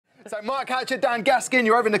So Mark Hatcher, Dan Gaskin,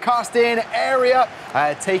 you're over in the cast-in area.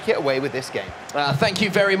 Take it away with this game. Thank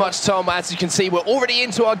you very much, Tom. As you can see, we're already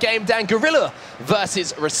into our game, Dan. Gorilla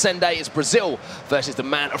versus Resende. It's Brazil versus the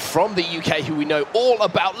man from the UK who we know all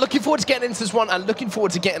about. Looking forward to getting into this one and looking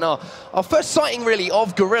forward to getting our first sighting, really,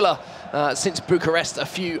 of Gorilla since Bucharest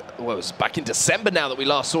it was back in December now that we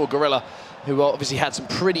last saw Gorilla, who obviously had some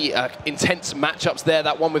pretty intense matchups there.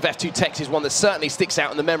 That one with F2 Tex is one that certainly sticks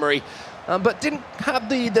out in the memory. But didn't have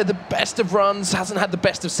the best of runs, hasn't had the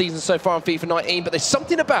best of seasons so far in FIFA 19, but there's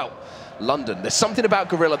something about London, there's something about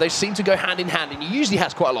Gorilla, they seem to go hand in hand, and he usually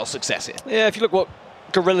has quite a lot of success here. Yeah, if you look what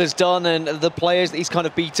Gorilla's done and the players that he's kind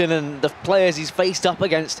of beaten and the players he's faced up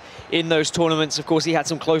against in those tournaments, of course he had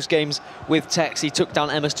some close games with Tex, he took down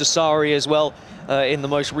Emas Dosari as well in the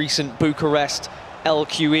most recent Bucharest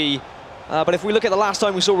LQE. But if we look at the last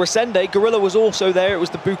time we saw Resende, Gorilla was also there, it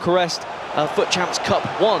was the Bucharest Foot Champs Cup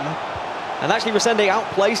 1. And actually, Resende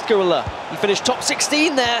outplaced Gorilla. He finished top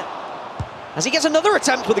 16 there. As he gets another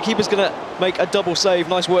attempt, but the keeper's going to make a double save.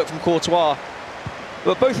 Nice work from Courtois.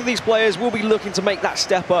 But both of these players will be looking to make that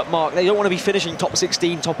step up, Mark. They don't want to be finishing top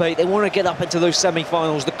 16, top 8. They want to get up into those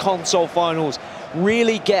semi-finals, the console finals,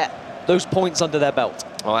 really get those points under their belt.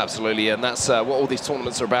 Oh, absolutely, and that's what all these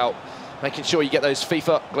tournaments are about. Making sure you get those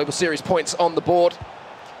FIFA Global Series points on the board.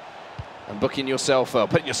 And putting yourself,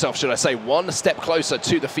 should I say, one step closer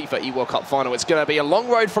to the FIFA eWorld Cup final. It's going to be a long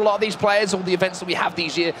road for a lot of these players. All the events that we have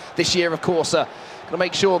this year, of course, going to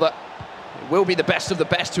make sure that it will be the best of the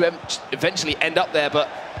best to eventually end up there. But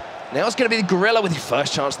now it's going to be the Gorilla with his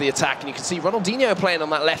first chance of the attack. And you can see Ronaldinho playing on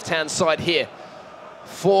that left-hand side here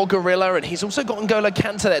for Gorilla. And he's also got N'Golo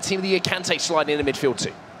Kante, that Team of the Year Kante, sliding in the midfield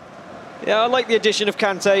too. Yeah, I like the addition of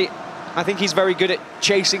Kante. I think he's very good at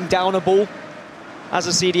chasing down a ball. As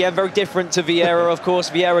a CDM, very different to Vieira, of course.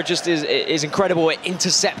 Vieira just is incredible at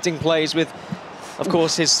intercepting plays with, of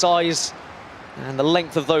course, his size and the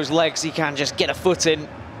length of those legs. He can just get a foot in.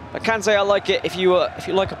 But Kante, I like it. If you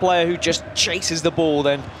like a player who just chases the ball,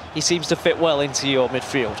 then he seems to fit well into your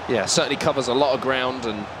midfield. Yeah, certainly covers a lot of ground,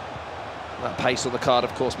 and that pace on the card,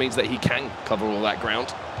 of course, means that he can cover all that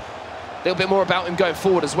ground. A little bit more about him going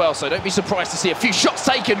forward as well, so don't be surprised to see a few shots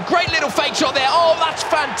taken. Great little fake shot there. Oh, that's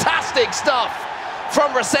fantastic stuff from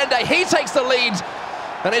Resende. He takes the lead,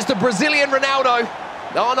 and it's the Brazilian Ronaldo.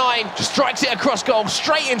 R9 strikes it across goal,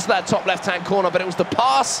 straight into that top left-hand corner, but it was the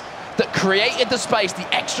pass that created the space,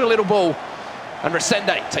 the extra little ball, and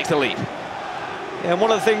Resende takes the lead. Yeah, and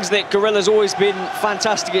one of the things that Gorilla's always been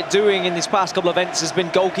fantastic at doing in these past couple of events has been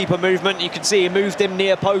goalkeeper movement. You can see he moved him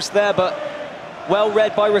near post there, but well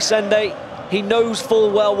read by Resende. He knows full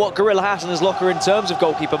well what Gorilla has in his locker in terms of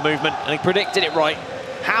goalkeeper movement, and he predicted it right,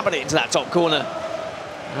 hammered it into that top corner.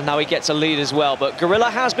 And now he gets a lead as well. But Gorilla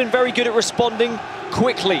has been very good at responding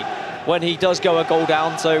quickly when he does go a goal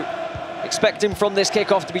down. So expect him from this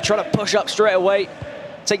kickoff to be trying to push up straight away,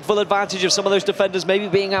 take full advantage of some of those defenders maybe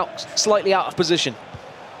being slightly out of position.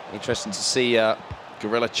 Interesting to see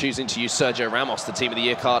Gorilla choosing to use Sergio Ramos, the Team of the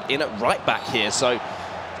Year card, in at right back here. So it's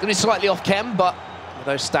going to be slightly off chem, but with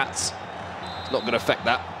those stats, it's not going to affect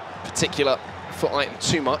that particular foot item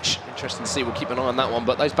too much. Interesting to see. We'll keep an eye on that one.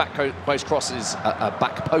 But those back post crosses,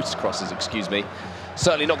 excuse me,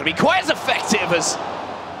 certainly not going to be quite as effective as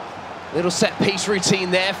little set piece routine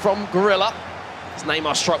there from Gorilla. As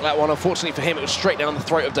Neymar struck that one. Unfortunately for him, it was straight down the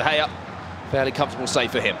throat of De Gea. Fairly comfortable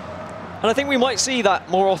save for him. And I think we might see that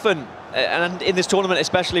more often, and in this tournament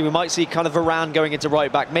especially, we might see kind of Varane going into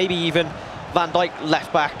right back, maybe even Van Dijk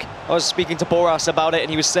left back. I was speaking to Boras about it, and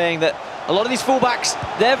he was saying that a lot of these fullbacks,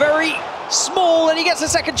 they're very small, and he gets a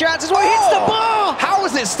second chance as well. He hits the bar! How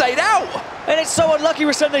has it stayed out? And it's so unlucky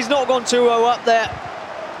Resende's not gone 2-0 up there.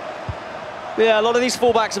 Yeah, a lot of these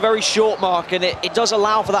fullbacks are very short, Mark, and it does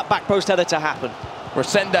allow for that back post header to happen.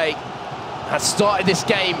 Resende has started this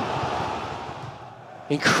game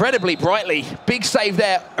incredibly brightly. Big save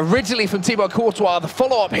there, originally from Thibaut Courtois. The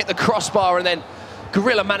follow-up hit the crossbar, and then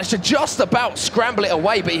Gorilla managed to just about scramble it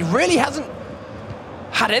away, but he really hasn't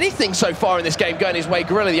had anything so far in this game going his way.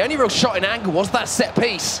 Gorilla, the only real shot in angle was that set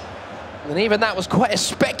piece. And even that was quite a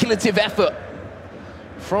speculative effort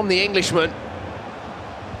from the Englishman.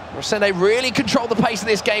 Resende really controlled the pace of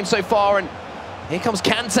this game so far, and here comes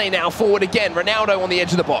Kante now forward again. Ronaldo on the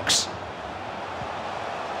edge of the box.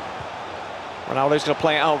 Ronaldo's going to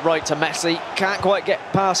play it out right to Messi. Can't quite get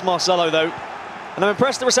past Marcelo, though. And I'm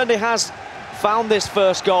impressed that Resende has found this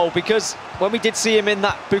first goal, because when we did see him in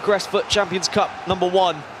that Bucharest Foot Champions Cup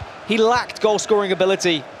 #1, he lacked goal-scoring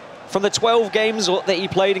ability. From the 12 games that he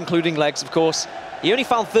played, including legs, of course, he only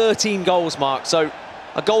found 13 goals, Mark. So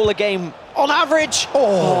a goal a game on average.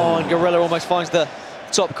 Oh, and Gorilla almost finds the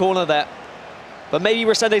top corner there. But maybe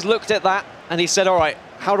Resende's looked at that and he said, all right,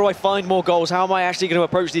 how do I find more goals? How am I actually going to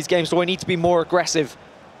approach these games? Do I need to be more aggressive?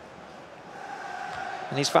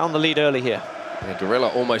 And he's found the lead early here. Yeah, Gorilla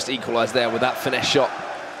almost equalised there with that finesse shot.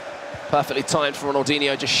 Perfectly timed for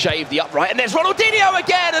Ronaldinho, just shaved the upright. And there's Ronaldinho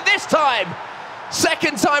again, and this time,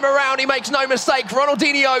 second time around, he makes no mistake.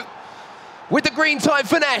 Ronaldinho with the green time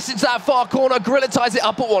finesse into that far corner. Gorilla ties it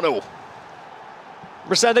up at 1-1.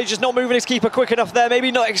 Resende just not moving his keeper quick enough there,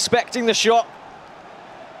 maybe not expecting the shot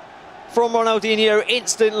from Ronaldinho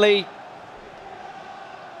instantly.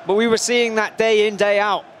 But we were seeing that day in, day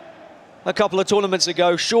out a couple of tournaments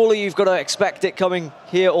ago. Surely you've got to expect it coming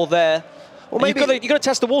here or there. Well, maybe you've got to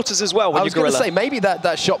test the waters as well. When I was going to say, maybe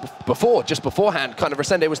that shot before, just beforehand, kind of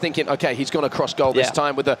Resende was thinking, okay, he's going to cross goal this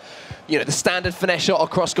time with the, the standard finesse shot or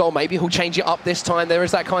cross goal. Maybe he'll change it up this time. There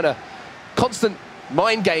is that kind of constant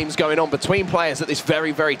mind games going on between players at this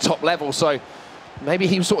very, very top level. So maybe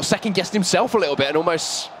he was sort of second-guessed himself a little bit and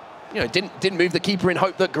almost, didn't move the keeper in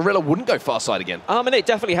hope that Gorilla wouldn't go far side again. I mean, it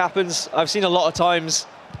definitely happens. I've seen a lot of times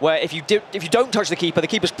where if you don't touch the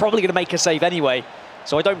keeper's probably going to make a save anyway.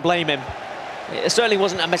 So I don't blame him. It certainly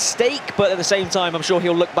wasn't a mistake, but at the same time, I'm sure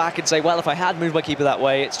he'll look back and say, well, if I had moved my keeper that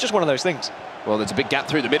way, it's just one of those things. Well, there's a big gap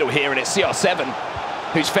through the middle here, and it's CR7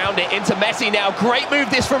 who's found it into Messi now. Great move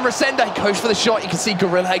this from Resende. He goes for the shot. You can see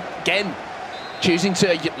Gorilla again choosing to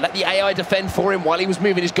let the AI defend for him while he was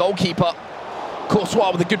moving his goalkeeper.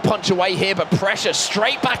 Courtois with a good punch away here, but pressure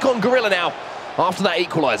straight back on Gorilla now after that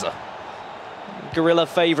equaliser. Gorilla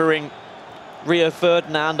favouring Rio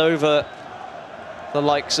Ferdinand over the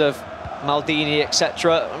likes of Maldini,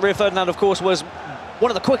 etc. Rio Ferdinand, of course, was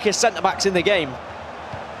one of the quickest centre-backs in the game.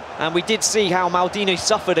 And we did see how Maldini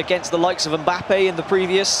suffered against the likes of Mbappe in the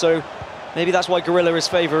previous, so maybe that's why Gorilla is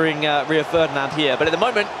favouring Rio Ferdinand here. But at the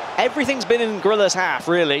moment, everything's been in Gorilla's half,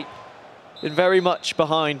 really. Been very much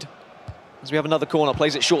behind. As we have another corner,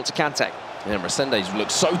 plays it short to Kante. Yeah, Resende's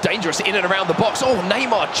looked so dangerous in and around the box. Oh,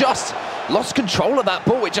 Neymar just lost control of that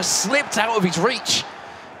ball. It just slipped out of his reach.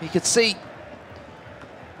 You could see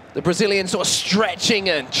the Brazilian sort of stretching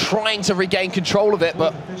and trying to regain control of it,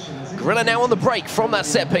 but Gorilla now on the break from that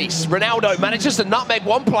set piece. Ronaldo manages to nutmeg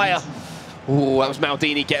one player. Oh, that was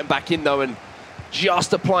Maldini getting back in though and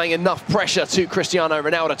just applying enough pressure to Cristiano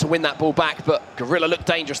Ronaldo to win that ball back, but Gorilla looked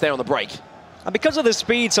dangerous there on the break. And because of the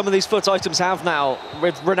speed some of these foot items have now,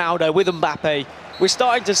 with Ronaldo, with Mbappe, we're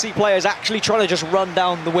starting to see players actually trying to just run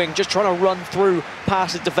down the wing, just trying to run through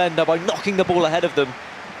past the defender by knocking the ball ahead of them.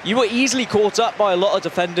 You were easily caught up by a lot of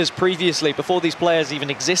defenders previously, before these players even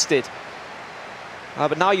existed.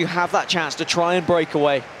 But now you have that chance to try and break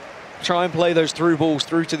away, try and play those through balls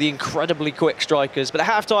through to the incredibly quick strikers. But at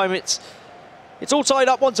halftime, it's all tied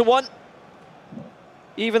up 1-1.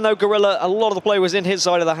 Even though Gorilla, a lot of the play was in his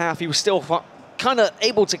side of the half, he was still kind of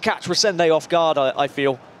able to catch Resende off guard, I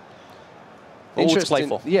feel. All to play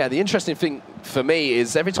for. Yeah, the interesting thing for me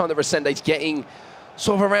is every time that Resende's getting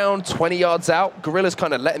sort of around 20 yards out, Gorilla's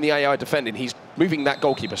kind of letting the AI defend and he's moving that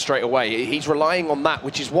goalkeeper straight away. He's relying on that,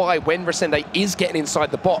 which is why when Resende is getting inside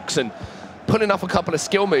the box and pulling off a couple of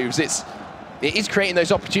skill moves, it is creating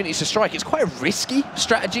those opportunities to strike. It's quite a risky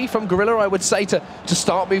strategy from Gorilla, I would say, to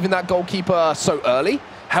start moving that goalkeeper so early.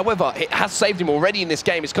 However, it has saved him already in this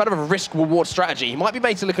game. It's kind of a risk-reward strategy. He might be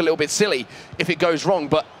made to look a little bit silly if it goes wrong,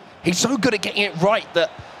 but he's so good at getting it right that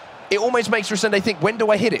it almost makes Resende think, when do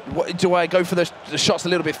I hit it? Do I go for the shots a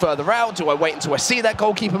little bit further out? Do I wait until I see that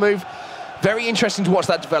goalkeeper move? Very interesting to watch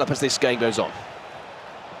that develop as this game goes on.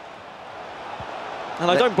 And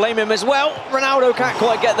I don't blame him as well. Ronaldo can't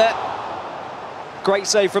quite get there. Great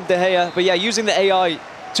save from De Gea. But yeah, using the AI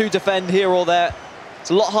to defend here or there, it's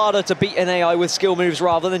a lot harder to beat an AI with skill moves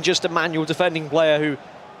rather than just a manual defending player who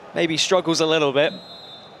maybe struggles a little bit.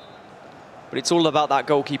 But it's all about that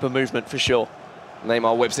goalkeeper movement for sure.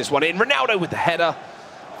 Neymar whips this one in. Ronaldo with the header.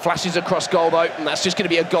 Flashes across goal, though, and that's just going to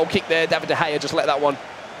be a goal kick there. David De Gea just let that one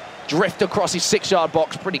drift across his 6-yard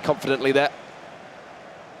box pretty confidently there.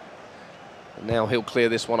 And now he'll clear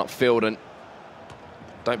this one upfield, and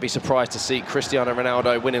don't be surprised to see Cristiano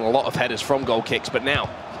Ronaldo winning a lot of headers from goal kicks, but now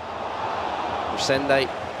Resende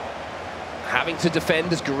having to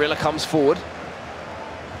defend as Gorilla comes forward.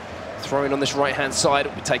 Throwing on this right-hand side,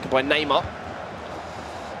 it'll be taken by Neymar.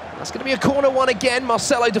 That's going to be a corner one again.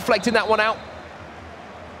 Marcelo deflecting that one out.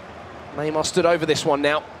 Neymar stood over this one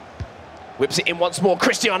now. Whips it in once more.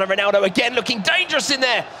 Cristiano Ronaldo again looking dangerous in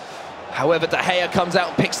there. However, De Gea comes out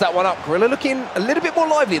and picks that one up. Gorilla looking a little bit more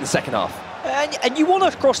lively in the second half. And you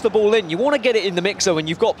want to cross the ball in. You want to get it in the mixer when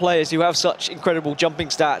you've got players who have such incredible jumping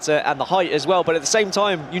stats and the height as well. But at the same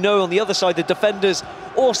time, on the other side, the defenders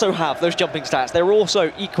also have those jumping stats. They're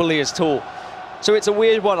also equally as tall. So it's a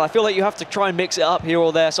weird one. I feel like you have to try and mix it up here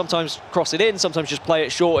or there. Sometimes cross it in, sometimes just play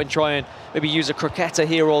it short and try and maybe use a croqueta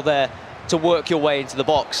here or there to work your way into the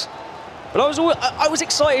box. But I was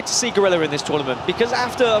excited to see Gorilla in this tournament because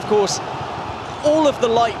after, of course, all of the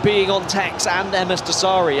light being on Tex and MS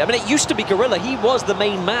Dasari, I mean, it used to be Gorilla. He was the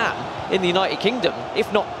main man in the United Kingdom,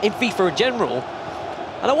 if not in FIFA in general.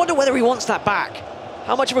 And I wonder whether he wants that back.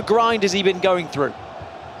 How much of a grind has he been going through?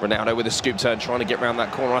 Ronaldo with a scoop turn, trying to get around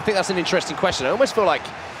that corner. I think that's an interesting question. I almost feel like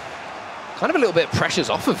kind of a little bit of pressure's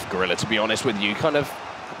off of Gorilla, to be honest with you. Kind of,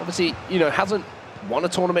 obviously, you know, hasn't won a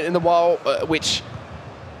tournament in a while, which,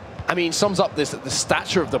 I mean, sums up the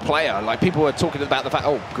stature of the player. Like, people were talking about the fact,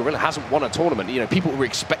 oh, Gorilla hasn't won a tournament. You know, people were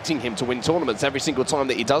expecting him to win tournaments every single time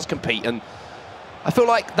that he does compete. And I feel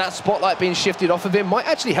like that spotlight being shifted off of him might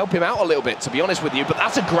actually help him out a little bit, to be honest with you. But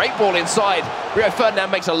that's a great ball inside. Rio Ferdinand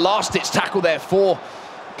makes a last-ditch tackle there for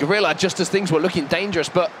Gorilla, just as things were looking dangerous.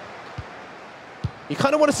 But you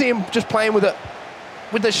kind of want to see him just playing with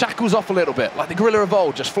the shackles off a little bit, like the Gorilla of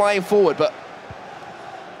old, just flying forward. But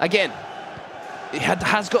again, he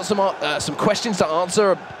has got some questions to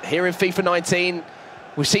answer here in FIFA 19.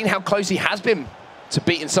 We've seen how close he has been to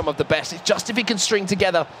beating some of the best. It's just if he can string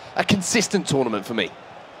together a consistent tournament for me.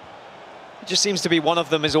 It just seems to be one of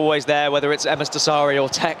them is always there, whether it's MS Dasari or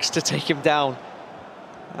Tex to take him down.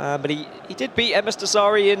 But he did beat MS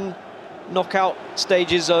Dasari in knockout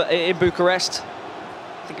stages in Bucharest.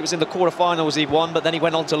 I think it was in the quarterfinals he won, but then he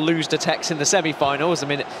went on to lose to Tex in the semi-finals. I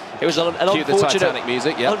mean, it was an unfortunate,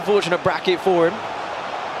 music, yeah. Unfortunate bracket for him.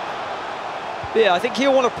 But yeah, I think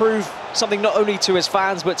he'll want to prove something not only to his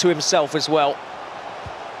fans, but to himself as well.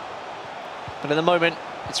 But in the moment,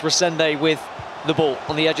 it's Resende with the ball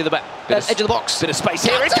on the edge of the box. Bit of space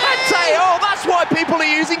here. It's Kante! Oh, that's why people are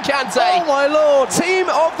using Kante. Oh, my Lord. Team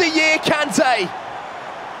of the Year, Kante.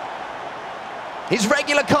 His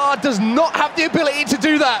regular card does not have the ability to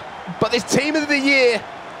do that. But this Team of the Year,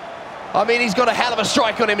 I mean, he's got a hell of a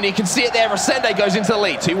strike on him, and you can see it there. Resende goes into the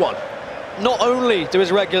lead, 2-1. Not only does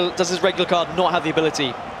his regular card not have the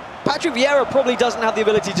ability, Patrick Vieira probably doesn't have the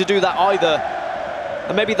ability to do that either.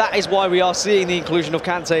 And maybe that is why we are seeing the inclusion of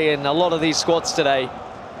Kante in a lot of these squads today.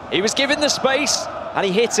 He was given the space, and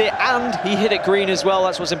he hit it, and he hit it green as well.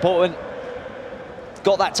 That's what's important.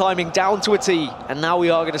 Got that timing down to a T, and now we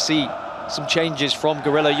are going to see some changes from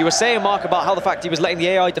Gorilla. You were saying, Mark, about how the fact he was letting the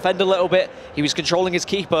AI defend a little bit. He was controlling his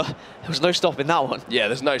keeper. There was no stopping that one. Yeah,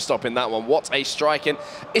 there's no stopping that one. What a strike. And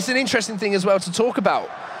it's an interesting thing as well to talk about.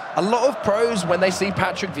 A lot of pros, when they see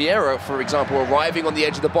Patrick Vieira, for example, arriving on the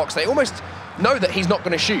edge of the box, they almost know that he's not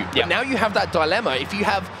going to shoot. But now you have that dilemma. If you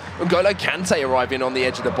have N'Golo Kante arriving on the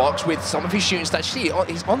edge of the box with some of his shooting stats,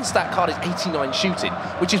 his on-stat card is 89 shooting,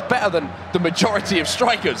 which is better than the majority of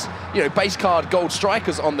strikers, you know, base card gold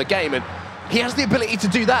strikers on the game. And he has the ability to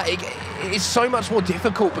do that. It's so much more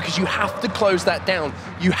difficult because you have to close that down.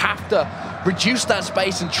 You have to reduce that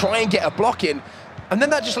space and try and get a block in. And then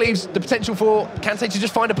that just leaves the potential for Kante to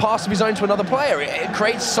just find a pass of his own to another player. It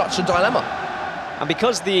creates such a dilemma. And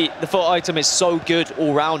because the foot item is so good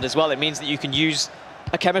all round as well, it means that you can use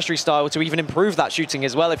a chemistry style to even improve that shooting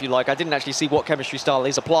as well, if you like. I didn't actually see what chemistry style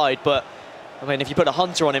is applied, but I mean, if you put a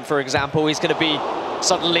Hunter on him, for example, he's going to be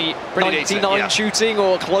suddenly 99 shooting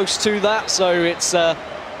or close to that. So it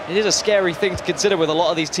is a scary thing to consider with a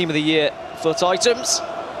lot of these Team of the Year foot items.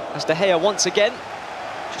 As De Gea once again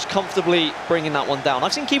just comfortably bringing that one down.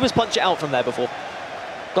 I've seen keepers punch it out from there before.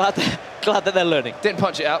 Glad that they're learning. Didn't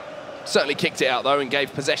punch it out. Certainly kicked it out, though, and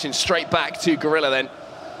gave possession straight back to Gorilla then.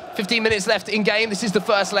 15 minutes left in game. This is the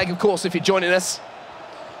first leg, of course, if you're joining us.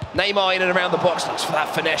 Neymar in and around the box, looks for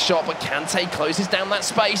that finesse shot, but Kante closes down that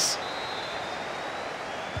space.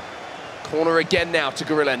 Corner again now to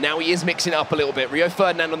Gorilla. Now he is mixing up a little bit. Rio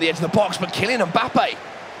Ferdinand on the edge of the box, but Kylian Mbappe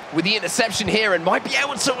with the interception here and might be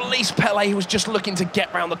able to release Pele, who was just looking to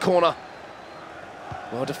get round the corner.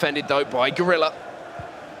 Well defended, though, by Gorilla.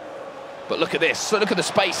 But look at this. So look at the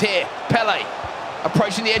space here. Pele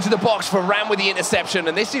approaching the edge of the box for Ram with the interception.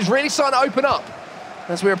 And this is really starting to open up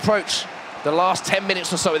as we approach the last 10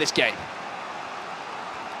 minutes or so of this game.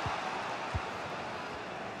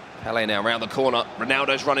 Pele now round the corner.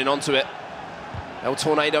 Ronaldo's running onto it. El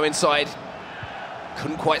Tornado inside.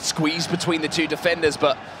 Couldn't quite squeeze between the two defenders,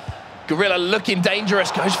 but Gorilla looking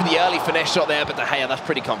dangerous. Goes for the early finesse shot there, but De Gea, that's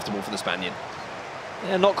pretty comfortable for the Spaniard.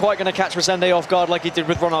 Yeah, not quite going to catch Resende off guard like he did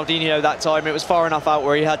with Ronaldinho that time. It was far enough out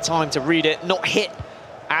where he had time to read it, not hit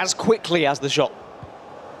as quickly as the shot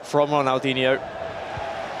from Ronaldinho.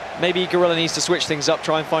 Maybe Gorilla needs to switch things up,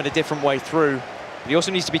 try and find a different way through. But he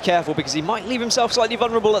also needs to be careful because he might leave himself slightly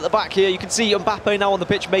vulnerable at the back here. You can see Mbappe now on the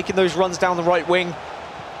pitch making those runs down the right wing.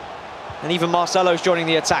 And even Marcelo's joining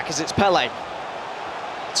the attack as it's Pele.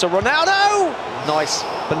 So Ronaldo! Nice,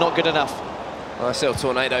 but not good enough. Nice little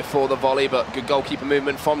tornado for the volley, but good goalkeeper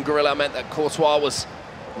movement from Gorilla meant that Courtois was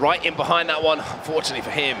right in behind that one. Unfortunately for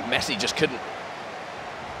him, Messi just couldn't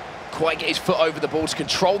quite get his foot over the ball to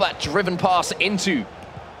control that driven pass into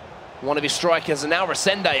one of his strikers. And now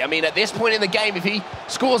Resende, I mean, at this point in the game, if he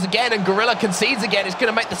scores again and Gorilla concedes again, it's going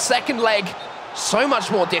to make the second leg so much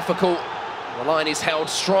more difficult. The line is held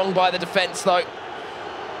strong by the defence, though.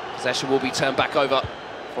 Possession will be turned back over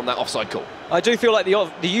from that offside call. I do feel like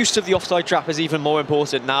the use of the offside trap is even more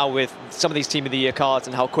important now with some of these Team of the Year cards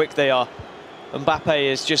and how quick they are.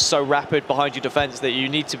 Mbappe is just so rapid behind your defence that you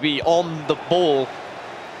need to be on the ball.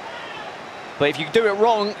 But if you do it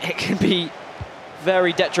wrong, it can be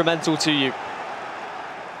very detrimental to you.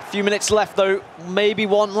 A few minutes left, though. Maybe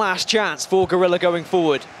one last chance for Gorilla going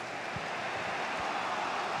forward.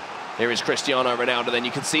 Here is Cristiano Ronaldo, then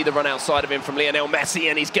you can see the run outside of him from Lionel Messi,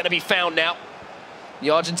 and he's going to be found now. The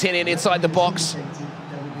Argentinian inside the box.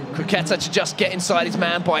 Cricetta to just get inside his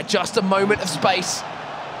man by just a moment of space.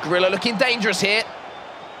 Gorilla looking dangerous here.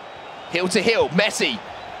 Heel to heel, Messi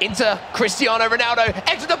into Cristiano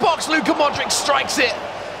Ronaldo. Into the box, Luka Modric strikes it.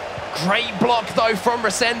 Great block, though, from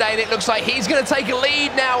Resende, and it looks like he's going to take a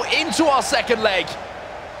lead now into our second leg.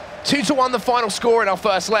 2-1 the final score in our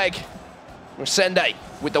first leg. Resende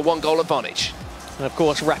with the 1-goal advantage. And, of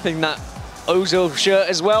course, wrapping that Ozil shirt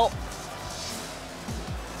as well.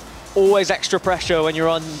 Always extra pressure when you're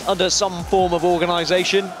under some form of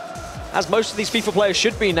organisation, as most of these FIFA players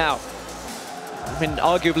should be now. I mean,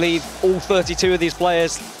 arguably, all 32 of these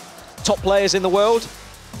players, top players in the world.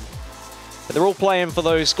 But they're all playing for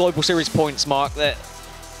those Global Series points, Mark.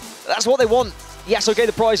 That's what they want. Yes, okay,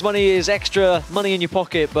 the prize money is extra money in your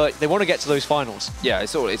pocket, but they want to get to those finals. Yeah,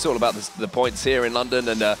 it's all about the points here in London,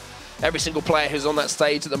 and every single player who's on that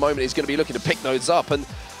stage at the moment is going to be looking to pick those up. And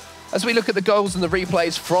as we look at the goals and the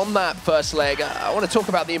replays from that first leg, I want to talk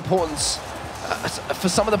about the importance for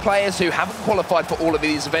some of the players who haven't qualified for all of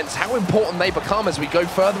these events, how important they become as we go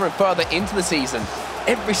further and further into the season.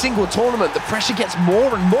 Every single tournament, the pressure gets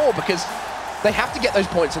more and more because they have to get those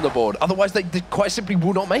points on the board. Otherwise, they quite simply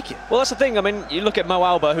will not make it. Well, that's the thing. I mean, you look at Mo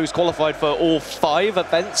Alba, who's qualified for all 5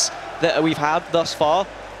 events that we've had thus far.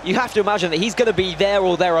 You have to imagine that he's going to be there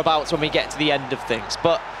or thereabouts when we get to the end of things.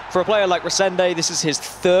 But for a player like Resende, this is his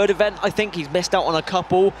 3rd event. I think he's missed out on a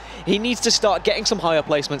couple. He needs to start getting some higher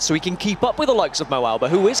placements so he can keep up with the likes of Mo Alba,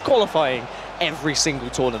 who is qualifying every single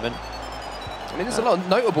tournament. I mean, there's a lot of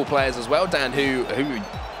notable players as well, Dan, who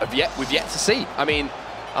we've yet to see. I mean,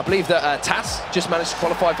 I believe that Tass just managed to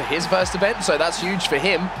qualify for his first event, so that's huge for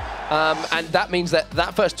him. And that means that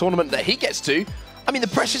that first tournament that he gets to, I mean, the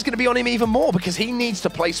pressure's going to be on him even more because he needs to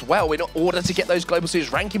place well in order to get those Global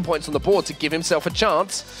Series ranking points on the board to give himself a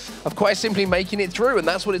chance of quite simply making it through, and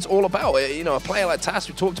that's what it's all about. You know, a player like Tass,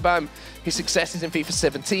 we talked about his successes in FIFA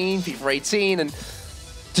 17, FIFA 18, and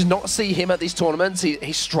to not see him at these tournaments,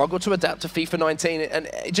 he struggled to adapt to FIFA 19, and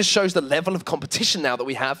it just shows the level of competition now that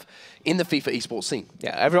we have in the FIFA esports scene.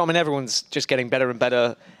 Yeah, everyone's just getting better and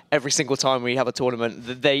better every single time we have a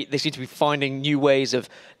tournament. They seem to be finding new ways of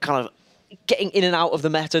kind of getting in and out of the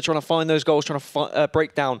meta, trying to find those goals, trying to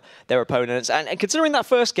break down their opponents. And considering that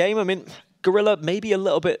first game, I mean, Gorilla, maybe a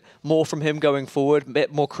little bit more from him going forward, a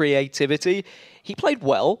bit more creativity. He played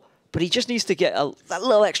well, but he just needs to get that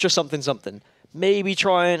little extra something. Maybe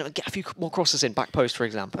try and get a few more crosses in, back post, for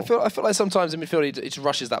example. I feel like sometimes in midfield, he just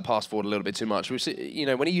rushes that pass forward a little bit too much. You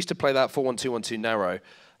know, when he used to play that 4-1-2-1-2 narrow,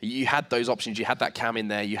 you had those options. You had that cam in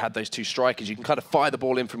there. You had those 2 strikers. You can kind of fire the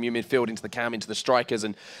ball in from your midfield into the cam, into the strikers.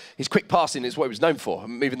 And his quick passing is what he was known for,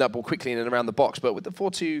 moving that ball quickly in and around the box. But with the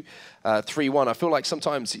 4-2-3-1, I feel like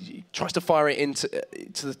sometimes he tries to fire it into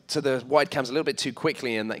to the wide cams a little bit too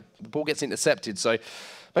quickly, and the ball gets intercepted. So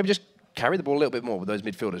maybe just carry the ball a little bit more with those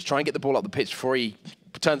midfielders. Try and get the ball up the pitch before he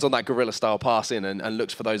turns on that Gorilla-style pass in and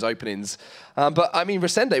looks for those openings. But, I mean,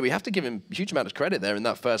 Resende, we have to give him a huge amount of credit there in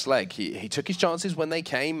that first leg. He took his chances when they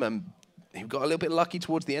came, and he got a little bit lucky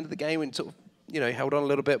towards the end of the game and sort of, you know, held on a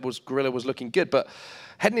little bit. Gorilla was looking good. But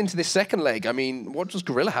heading into this second leg, I mean, what does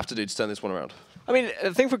Gorilla have to do to turn this one around? I mean,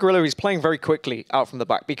 the thing for Gorilla, he's playing very quickly out from the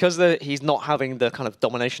back because he's not having the kind of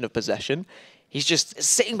domination of possession. He's just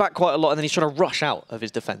sitting back quite a lot, and then he's trying to rush out of his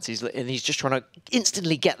defence. He's just trying to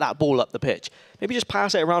instantly get that ball up the pitch. Maybe just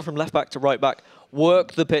pass it around from left back to right back,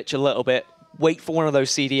 work the pitch a little bit, wait for one of those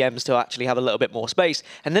CDMs to actually have a little bit more space,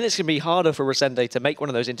 and then it's going to be harder for Resende to make one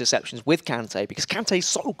of those interceptions with Kante, because Kante's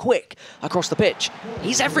so quick across the pitch.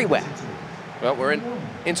 He's everywhere. Well, we're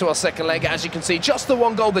into our second leg. As you can see, just the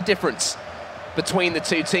 1 goal, the difference between the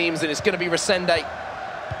 2 teams, and it's going to be Resende.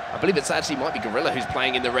 I believe it's actually might be Gorilla who's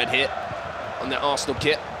playing in the red here on their Arsenal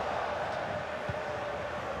kit.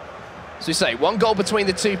 As we say, 1 goal between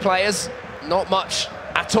the two players, not much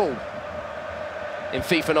at all. In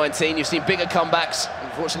FIFA 19, you've seen bigger comebacks.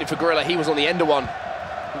 Unfortunately for Gorilla, he was on the end of one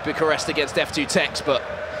in Bucharest against F2 Tex, but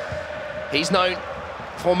he's known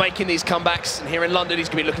for making these comebacks, and here in London, he's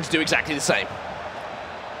going to be looking to do exactly the same.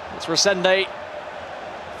 It's Resende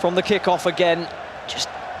from the kickoff again, just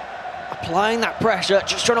applying that pressure,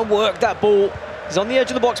 just trying to work that ball. He's on the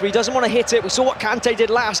edge of the box, but he doesn't want to hit it. We saw what Kante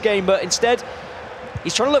did last game, but instead,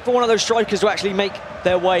 he's trying to look for one of those strikers to actually make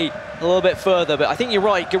their way a little bit further. But I think you're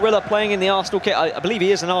right, Gorilla playing in the Arsenal kit, I believe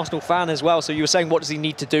he is an Arsenal fan as well, so you were saying, what does he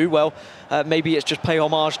need to do? Well, maybe it's just pay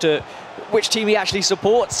homage to which team he actually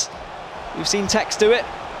supports. We've seen Tex do it.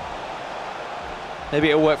 Maybe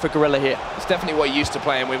it'll work for Gorilla here. It's definitely what he used to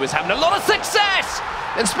playing with, was having a lot of success!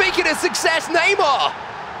 And speaking of success, Neymar,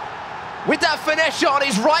 with that finesse shot on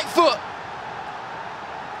his right foot,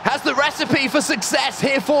 has the recipe for success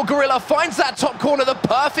here for Gorilla, finds that top corner, the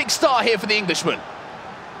perfect start here for the Englishman.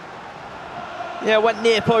 Yeah, went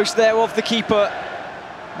near post there of the keeper.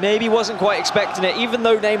 Maybe wasn't quite expecting it, even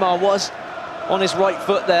though Neymar was on his right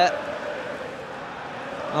foot there.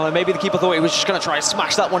 Oh, maybe the keeper thought he was just going to try and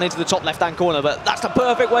smash that one into the top left-hand corner, but that's the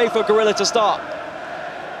perfect way for Gorilla to start.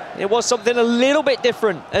 It was something a little bit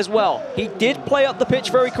different as well. He did play up the pitch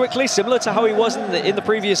very quickly, similar to how he was in the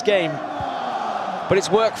previous game. But it's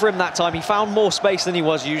worked for him that time. He found more space than he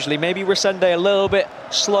was usually. Maybe Resende a little bit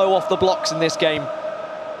slow off the blocks in this game.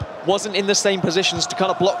 Wasn't in the same positions to kind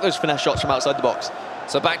of block those finesse shots from outside the box.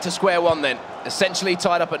 So back to square one then. Essentially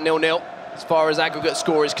tied up at 0-0 as far as aggregate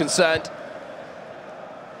score is concerned.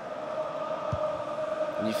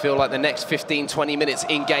 And you feel like the next 15, 20 minutes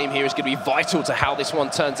in game here is going to be vital to how this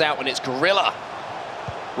one turns out when it's Gorilla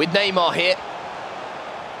with Neymar here.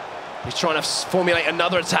 He's trying to formulate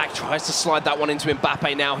another attack, tries to slide that one into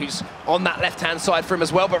Mbappe now, who's on that left-hand side for him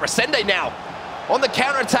as well. But Resende now on the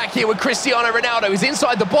counter-attack here with Cristiano Ronaldo. He's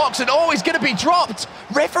inside the box and, oh, he's going to be dropped.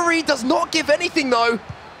 Referee does not give anything, though.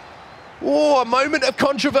 Oh, a moment of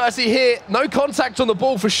controversy here. No contact on the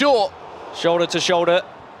ball for sure. Shoulder to shoulder.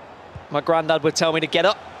 My granddad would tell me to get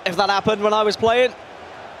up if that happened when I was playing.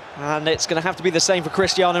 And it's going to have to be the same for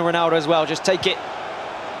Cristiano Ronaldo as well. Just take it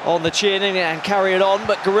on the chin and carry it on.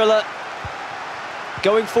 But Gorilla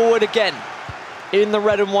going forward again in the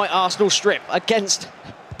red and white Arsenal strip against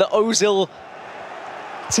the Ozil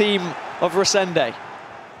team of Resende.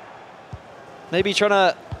 Maybe trying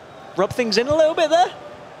to rub things in a little bit there?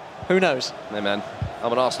 Who knows? Hey man,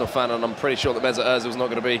 I'm an Arsenal fan and I'm pretty sure that Mesut Ozil's not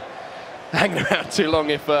going to be hanging around too long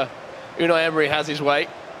if Unai Emery has his way.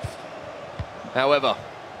 However,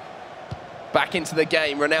 back into the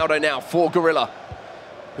game, Ronaldo now for Gorilla,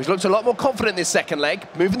 who's looked a lot more confident this second leg,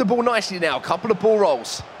 moving the ball nicely now, a couple of ball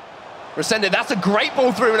rolls. Resende, that's a great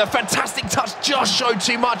ball through and a fantastic touch, just showed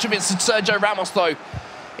too much of it. Sergio Ramos though,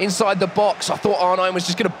 inside the box. I thought R9 was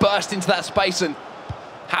just going to burst into that space and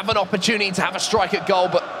have an opportunity to have a strike at goal,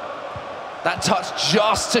 but that touch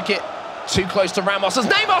just took it too close to Ramos as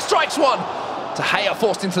Neymar strikes one. De Gea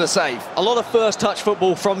forced into the save. A lot of first touch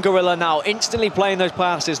football from Gorilla now, instantly playing those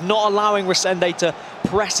passes, not allowing Resende to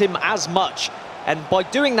press him as much. And by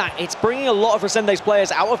doing that, it's bringing a lot of Resende's players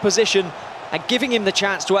out of position and giving him the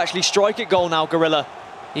chance to actually strike at goal now, Gorilla.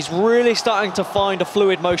 He's really starting to find a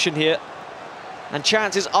fluid motion here. And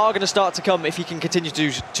chances are going to start to come if he can continue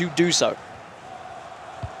to do so.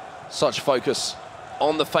 Such focus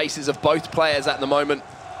on the faces of both players at the moment.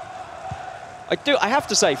 I have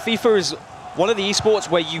to say, FIFA is one of the esports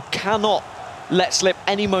where you cannot let slip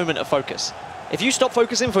any moment of focus. If you stop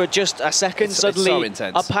focusing for just a second, suddenly it's so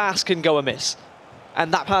intense. A pass can go amiss.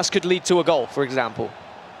 And that pass could lead to a goal, for example.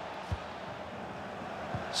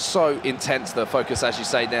 So intense, the focus, as you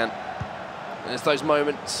say, Dan. And it's those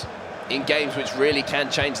moments in games which really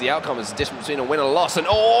can change the outcome. There's a difference between a win and a loss. And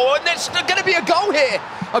oh, and there's going to be a goal here.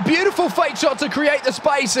 A beautiful fake shot to create the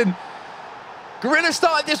space. And Gorilla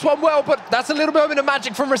started this one well, but that's a little moment of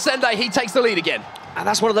magic from Resende. He takes the lead again. And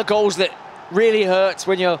that's one of the goals that really hurts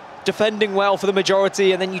when you're defending well for the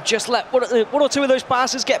majority and then you just let one or two of those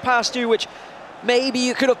passes get past you, which maybe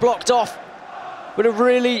you could have blocked off. But a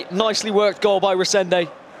really nicely worked goal by Resende.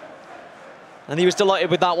 And he was delighted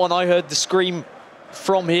with that one. I heard the scream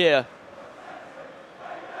from here.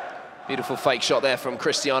 Beautiful fake shot there from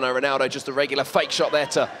Cristiano Ronaldo. Just a regular fake shot there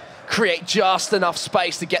to create just enough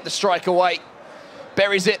space to get the strike away.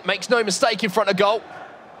 Buries it, makes no mistake in front of goal.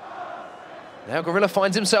 Now Gorilla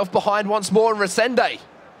finds himself behind once more, and Resende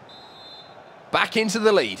back into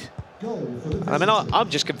the lead. I mean, I'm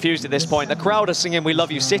just confused at this point. The crowd are singing "We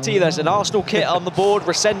Love You City." There's an Arsenal kit on the board.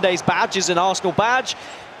 Resende's badge is an Arsenal badge.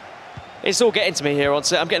 It's all getting to me here on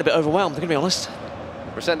set. I'm getting a bit overwhelmed, I'm going to be honest.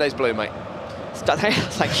 Resende's blue, mate.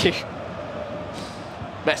 Thank you.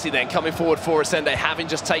 Messi then coming forward for Resende, having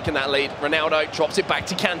just taken that lead. Ronaldo drops it back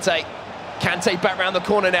to Kante. Kante back round the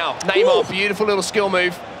corner now. Neymar, beautiful little skill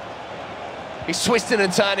move. He's twisting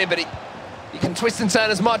and turning, but you can twist and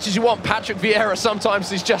turn as much as you want. Patrick Vieira sometimes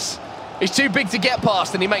he's too big to get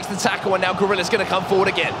past, and he makes the tackle, and now Gorilla's going to come forward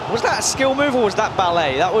again. Was that a skill move or was that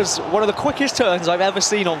ballet? That was one of the quickest turns I've ever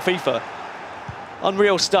seen on FIFA.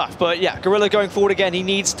 Unreal stuff, but yeah, Gorilla going forward again. He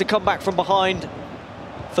needs to come back from behind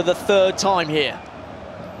for the third time here.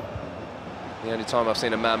 The only time I've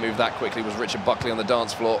seen a man move that quickly was Richard Buckley on the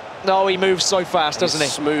dance floor. No, he moves so fast, doesn't he?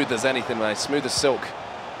 Smooth as anything, mate. Smooth as silk.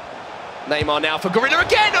 Neymar now for Gorilla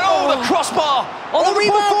again. Oh, the crossbar. On the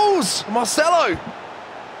rebound. Falls. Marcelo.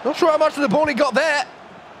 Not sure how much of the ball he got there.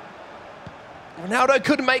 Ronaldo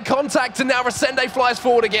couldn't make contact, and now Resende flies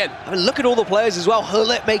forward again. I mean, look at all the players as well.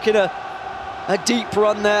 Hullet making a deep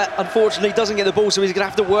run there. Unfortunately, doesn't get the ball, so he's going to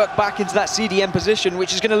have to work back into that CDM position,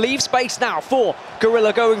 which is going to leave space now for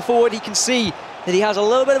Gorilla going forward. He can see that he has a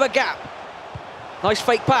little bit of a gap. Nice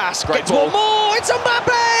fake pass. Great Gets ball. one more. It's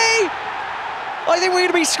Mbappe! I think we're going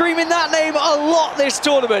to be screaming that name a lot this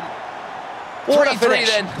tournament. 3-3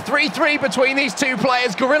 then. 3-3 between these two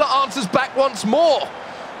players. Gorilla answers back once more.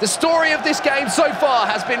 The story of this game so far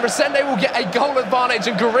has been Resende will get a goal advantage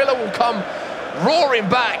and Gorilla will come roaring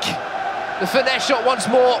back. The finesse shot once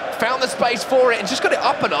more, found the space for it and just got it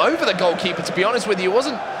up and over the goalkeeper, to be honest with you. It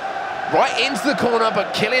wasn't right into the corner,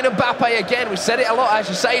 but Kylian Mbappe again. We said it a lot, as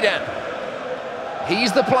you say, Dan.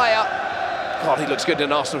 He's the player. God, he looks good in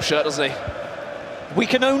an Arsenal shirt, doesn't he? We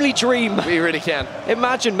can only dream. We really can.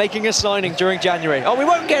 Imagine making a signing during January. Oh, we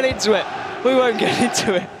won't get into it. We won't get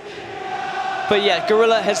into it. But yeah,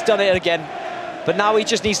 Gorilla has done it again. But now he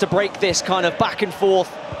just needs to break this kind of back and forth.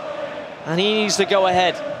 And he needs to go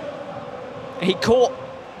ahead. He caught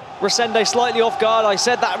Resende slightly off guard. I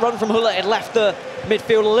said that run from Hullet had left the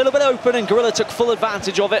midfield a little bit open and Gorilla took full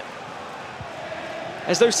advantage of it.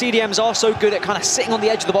 As those CDMs are so good at kind of sitting on the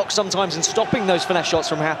edge of the box sometimes and stopping those finesse shots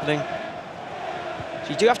from happening.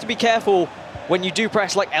 So you do have to be careful when you do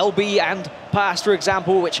press like LB and pass, for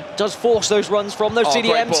example, which does force those runs from those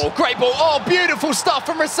CDMs. Great ball. Oh, beautiful stuff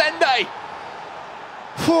from Resende.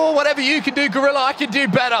 Oh, whatever you can do, Gorilla, I can do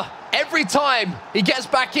better. Every time he gets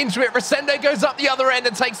back into it, Resende goes up the other end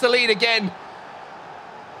and takes the lead again.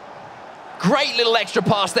 Great little extra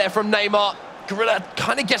pass there from Neymar. Gorilla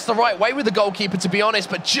kind of gets the right way with the goalkeeper, to be honest,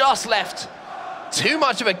 but just left too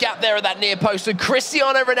much of a gap there at that near post. And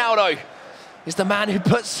Cristiano Ronaldo is the man who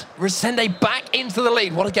puts Resende back into the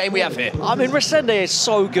lead. What a game we have here. I mean, Resende is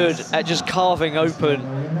so good at just carving open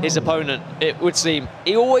his opponent, it would seem.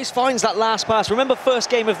 He always finds that last pass. Remember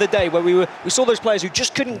first game of the day where we saw those players who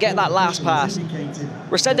just couldn't get that last pass.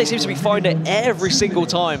 Resende seems to be finding it every single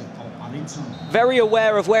time. Very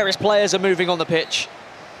aware of where his players are moving on the pitch.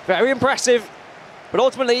 Very impressive. But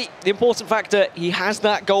ultimately, the important factor, he has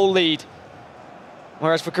that goal lead.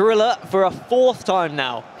 Whereas for Gorilla, for a fourth time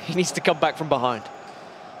now, he needs to come back from behind.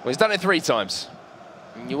 Well, he's done it 3 times.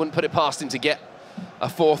 You wouldn't put it past him to get a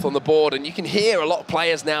fourth on the board. And you can hear a lot of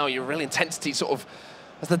players now, your real intensity sort of,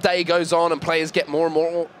 as the day goes on and players get more and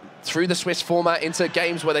more through the Swiss format into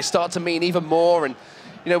games where they start to mean even more. And,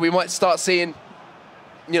 you know, we might start seeing,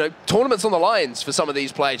 you know, tournaments on the lines for some of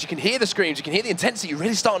these players. You can hear the screams, you can hear the intensity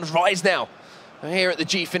really starting to rise now here at the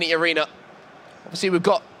Gfinity Arena. Obviously, we've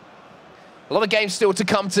got a lot of games still to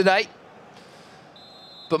come today.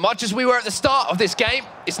 But much as we were at the start of this game,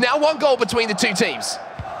 it's now 1 goal between the two teams.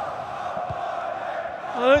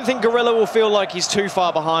 I don't think Gorilla will feel like he's too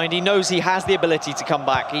far behind. He knows he has the ability to come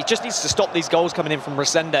back. He just needs to stop these goals coming in from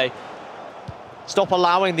Resende. Stop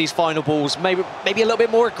allowing these final balls. Maybe a little bit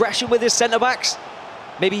more aggression with his centre-backs.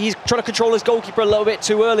 Maybe he's trying to control his goalkeeper a little bit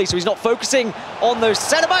too early, so he's not focusing on those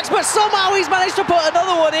centre-backs, but somehow he's managed to put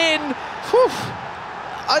another one in. Whew.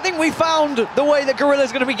 I think we found the way that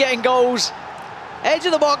Gorilla's going to be getting goals. Edge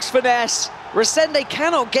of the box finesse. Resende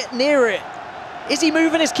cannot get near it. Is he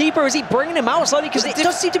moving his keeper? Is he bringing him out slightly? Because it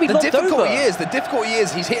does seem to be knocked over. The difficulty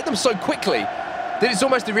is he's hit them so quickly that it's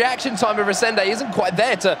almost the reaction time of Resende isn't quite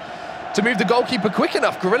there to move the goalkeeper quick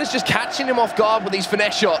enough. Gorilla's just catching him off guard with these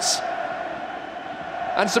finesse shots.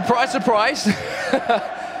 And surprise, surprise,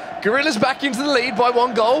 Gorilla's back into the lead by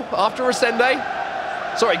 1 goal after Resende.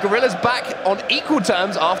 Sorry, Gorilla's back on equal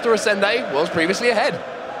terms after Resende was previously ahead.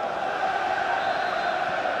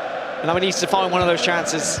 And now he needs to find one of those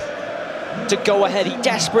chances to go ahead. He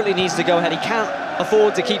desperately needs to go ahead. He can't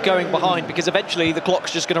afford to keep going behind because eventually the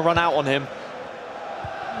clock's just going to run out on him.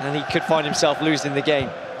 And he could find himself losing the game.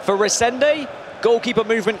 For Resende, goalkeeper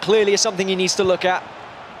movement clearly is something he needs to look at.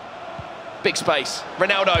 Big space.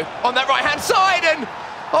 Ronaldo on that right-hand side, and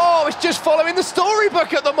Oh, it's just following the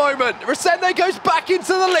storybook at the moment. Resende goes back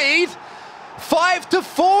into the lead.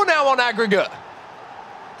 5-4 now on aggregate.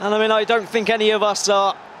 And I mean, I don't think any of us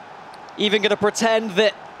are even going to pretend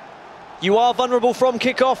that you are vulnerable from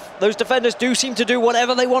kickoff. Those defenders do seem to do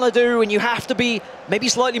whatever they want to do, and you have to be maybe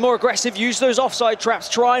slightly more aggressive, use those offside traps,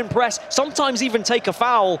 try and press, sometimes even take a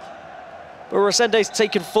foul. But Resende's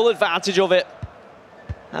taken full advantage of it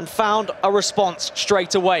and found a response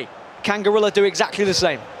straight away. Can Gorilla do exactly the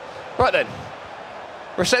same? Right then,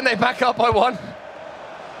 Resende back up by 1.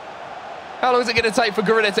 How long is it going to take for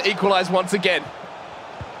Gorilla to equalise once again?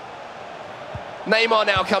 Neymar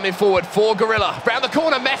now coming forward for Gorilla. Round the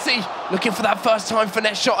corner, Messi looking for that first time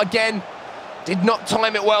finesse shot again. Did not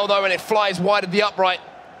time it well though, and it flies wide of the upright.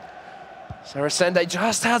 So Resende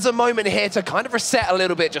just has a moment here to kind of reset a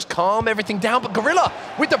little bit, just calm everything down. But Gorilla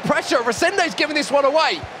with the pressure, Resende's giving this one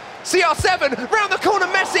away. CR7, round the corner,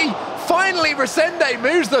 Messi. Finally, Resende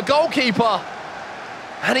moves the goalkeeper.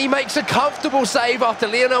 And he makes a comfortable save after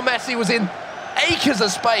Lionel Messi was in acres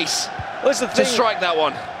of space to strike that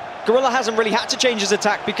one. Gorilla hasn't really had to change his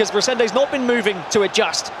attack because Resende's not been moving to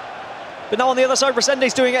adjust. But now on the other side,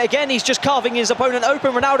 Resende's doing it again. He's just carving his opponent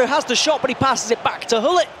open. Ronaldo has the shot, but he passes it back to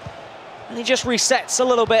Hullet. And he just resets a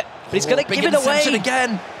little bit. But he's going to give it away.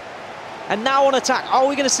 Again. And now on attack, are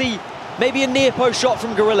we going to see maybe a near post shot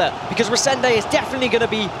from Gorilla? Because Resende is definitely going to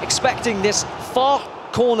be expecting this far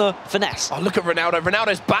corner finesse. Oh, look at Ronaldo.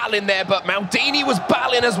 Ronaldo's battling there, but Maldini was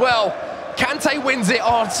battling as well. Kante wins it.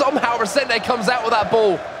 Oh, somehow Resende comes out with that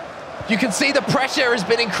ball. You can see the pressure has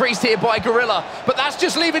been increased here by Gorilla, but that's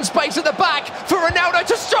just leaving space at the back for Ronaldo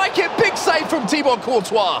to strike it. Big save from Thibaut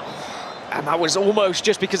Courtois. And that was almost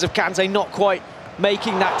just because of Kante not quite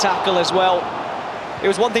making that tackle as well. It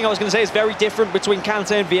was one thing I was going to say is very different between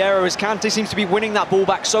Kante and Vieira, as Kante seems to be winning that ball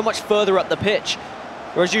back so much further up the pitch,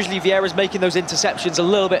 whereas usually Vieira's making those interceptions a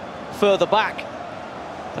little bit further back.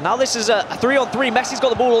 And now this is a 3-on-3. Messi's got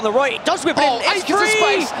the ball on the right. It does whip it in. It's free!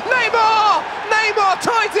 Space. Neymar! Neymar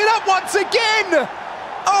ties it up once again!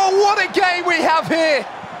 Oh, what a game we have here!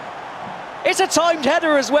 It's a timed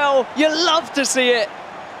header as well. You love to see it.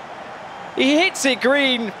 He hits it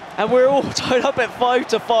green, and we're all tied up at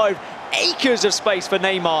 5-5. Acres of space for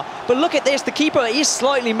Neymar. But look at this. The keeper is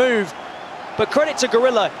slightly moved. But credit to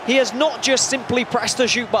Gorilla, he has not just simply pressed the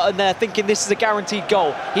shoot button there thinking this is a guaranteed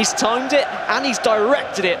goal. He's timed it and he's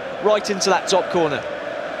directed it right into that top corner.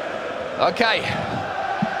 Okay,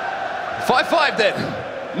 5-5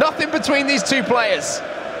 then. Nothing between these two players.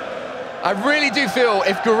 I really do feel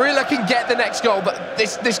if Gorilla can get the next goal, but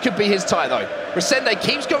this could be his tie though. Resende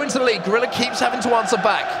keeps going to the lead, Gorilla keeps having to answer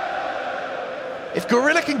back. If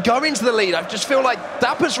Gorilla can go into the lead, I just feel like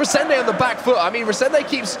that puts Resende on the back foot. I mean, Resende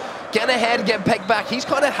keeps getting ahead and getting pegged back. He's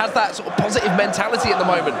kind of has that sort of positive mentality at the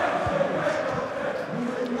moment.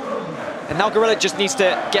 And now Gorilla just needs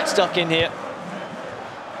to get stuck in here.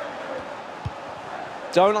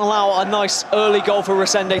 Don't allow a nice early goal for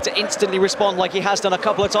Resende to instantly respond like he has done a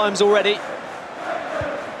couple of times already.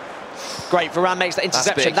 Great, Varane makes the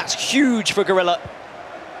interception. That's huge for Gorilla.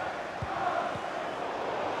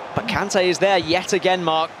 But Kante is there yet again,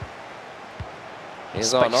 Mark.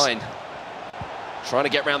 Here's R9. Trying to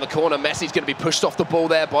get round the corner. Messi's going to be pushed off the ball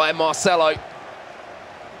there by Marcelo.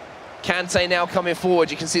 Kante now coming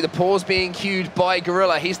forward. You can see the pause being cued by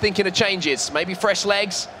Gorilla. He's thinking of changes. Maybe fresh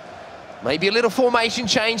legs. Maybe a little formation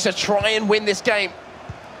change to try and win this game.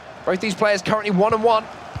 Both these players currently 1-1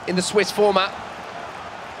 in the Swiss format.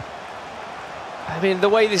 I mean, the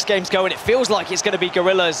way this game's going, it feels like it's going to be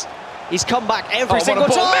Gorilla's. He's come back every single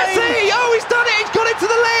time. Messi! Oh, he's done it! He's got into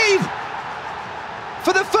the lead!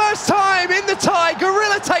 For the first time in the tie,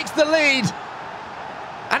 Gorilla takes the lead.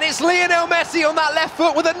 And it's Lionel Messi on that left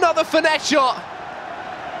foot with another finesse shot.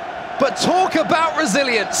 But talk about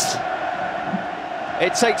resilience.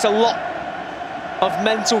 It takes a lot of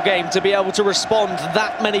mental game to be able to respond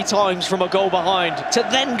that many times from a goal behind, to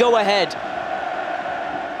then go ahead.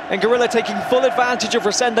 And Gorilla taking full advantage of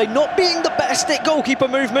Resende not being the best at goalkeeper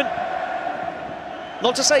movement.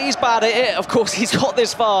 Not to say he's bad at it, of course he's got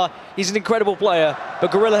this far, he's an incredible player,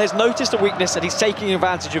 but Gorilla has noticed a weakness and he's taking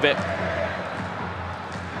advantage of it.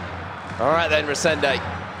 All right then, Resende.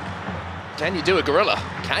 Can you do it, Gorilla?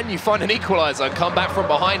 Can you find an equaliser and come back from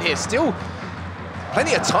behind here? Still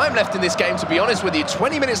plenty of time left in this game, to be honest with you.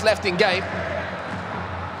 20 minutes left in game.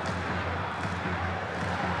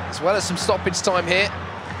 As well as some stoppage time here.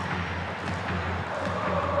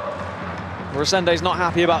 Resende's not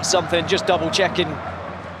happy about something, just double checking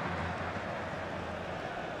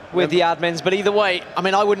with the admins, but either way, I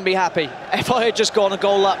mean, I wouldn't be happy if I had just gone a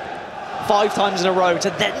goal up 5 times in a row to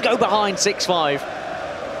then go behind 6-5.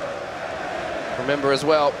 Remember as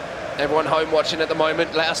well, everyone home watching at the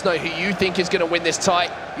moment, let us know who you think is going to win this tie.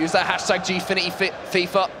 Use that hashtag Gfinity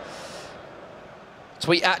FIFA.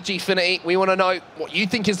 Tweet at Gfinity. We want to know what you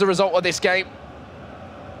think is the result of this game.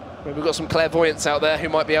 Maybe we've got some clairvoyants out there who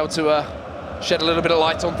might be able to shed a little bit of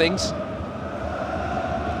light on things.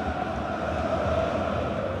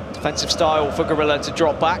 Defensive style for Gorilla to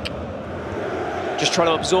drop back. Just trying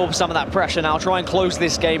to absorb some of that pressure now, try and close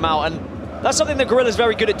this game out. And that's something that Gorilla's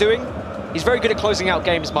very good at doing. He's very good at closing out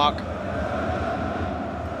games, Mark.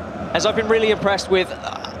 As I've been really impressed with,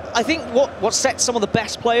 I think what sets some of the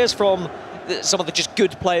best players from some of the just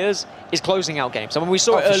good players is closing out games. I mean, we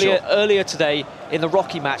saw it earlier today in the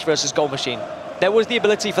Rocky match versus Goal Machine. There was the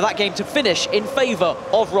ability for that game to finish in favour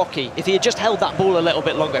of Rocky if he had just held that ball a little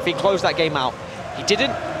bit longer, if he closed that game out. He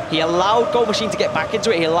didn't. He allowed Goal Machine to get back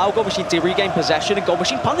into it. He allowed Goal Machine to regain possession, and Goal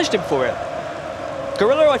Machine punished him for it.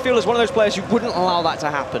 Gorilla, I feel, is one of those players who wouldn't allow that to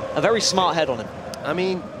happen. A very smart head on him. I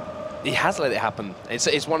mean, he has let it happen.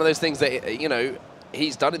 It's one of those things that, you know,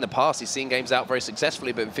 he's done in the past. He's seen games out very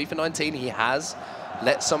successfully, but in FIFA 19, he has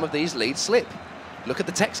let some of these leads slip. Look at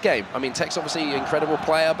the Tex game. I mean, Tex obviously an incredible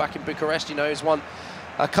player back in Bucharest. You know, he's won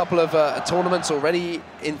a couple of tournaments already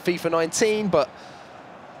in FIFA 19, but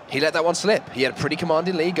he let that one slip. He had a pretty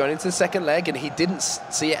commanding lead going into the second leg, and he didn't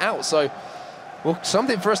see it out. So, well,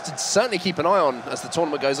 something for us to certainly keep an eye on as the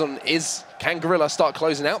tournament goes on is, can Gorilla start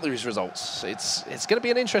closing out these results? It's going to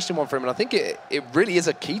be an interesting one for him, and I think it really is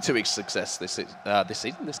a key to his success this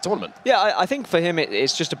season, this tournament. Yeah, I think for him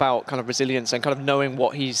it's just about kind of resilience and kind of knowing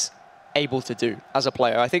what he's able to do as a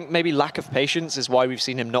player. I think maybe lack of patience is why we've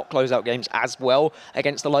seen him not close out games as well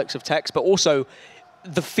against the likes of Tex, but also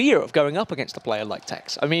the fear of going up against a player like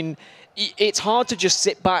Tex. I mean, it's hard to just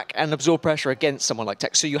sit back and absorb pressure against someone like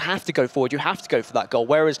Tex, so you have to go forward, you have to go for that goal,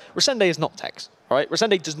 whereas Resende is not Tex, right?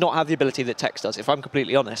 Resende does not have the ability that Tex does, if I'm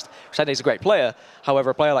completely honest. Resende is a great player, however,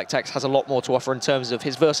 a player like Tex has a lot more to offer in terms of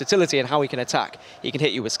his versatility and how he can attack. He can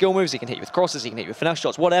hit you with skill moves, he can hit you with crosses, he can hit you with finesse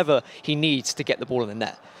shots, whatever he needs to get the ball in the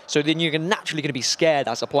net. So then you're naturally going to be scared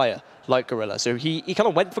as a player like Gorilla. So he kind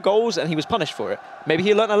of went for goals and he was punished for it. Maybe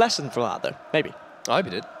he learned a lesson from that, though, maybe. I hope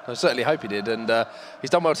he did. I certainly hope he did, and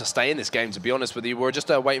he's done well to stay in this game, to be honest with you. We're just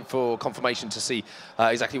waiting for confirmation to see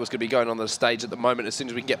exactly what's going to be going on the stage at the moment. As soon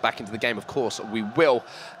as we can get back into the game, of course, we will.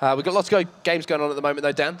 We've got lots of games going on at the moment,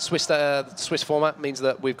 though, Dan. The Swiss format means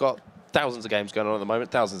that we've got thousands of games going on at the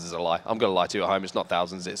moment. Thousands is a lie. I'm going to lie to you at home. It's not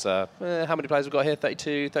thousands. It's how many players we've got here?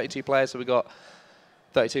 32 players. So we've got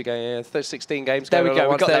 32 games, 16 games. There we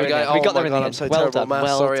go. We got there again. We got there again. I'm so terrible at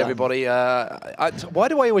maths. Sorry, everybody. Why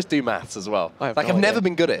do I always do maths as well? I've never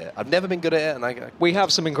been good at it. I've never been good at it. And we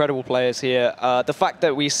have some incredible players here. The fact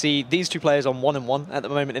that we see these two players on 1-1 at the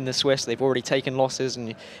moment in the Swiss, they've already taken losses,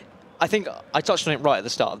 and I think I touched on it right at the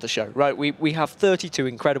start of the show, right? We have 32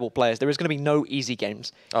 incredible players. There is going to be no easy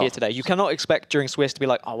games here today. You cannot expect during Swiss to be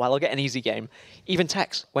like, oh, well, I'll get an easy game. Even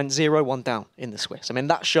Tex went 0-1 down in the Swiss. I mean,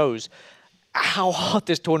 that shows how hard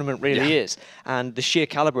this tournament really is, and the sheer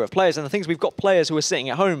caliber of players. And the things, we've got players who are sitting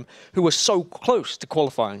at home who are so close to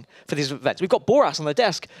qualifying for these events. We've got Boras on the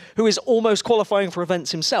desk who is almost qualifying for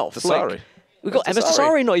events himself. We've got MS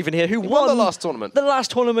Dasari not even here, who won the last tournament. The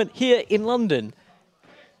last tournament here in London.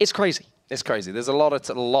 It's crazy. It's crazy. There's a lot of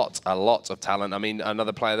talent. I mean,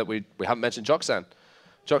 another player that we haven't mentioned, Joxan.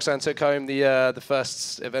 Joxan took home the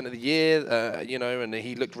first event of the year, you know, and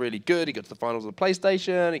he looked really good. He got to the finals of the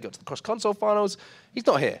PlayStation. He got to the cross-console finals. He's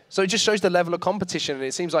not here. So it just shows the level of competition, and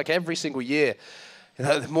it seems like every single year, you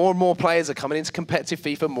know, more and more players are coming into competitive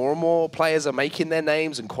FIFA. More and more players are making their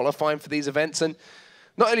names and qualifying for these events. And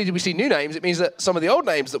not only do we see new names, it means that some of the old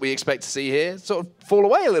names that we expect to see here sort of fall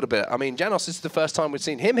away a little bit. I mean, Janos, this is the first time we've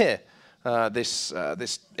seen him here. This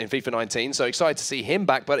in FIFA 19, so excited to see him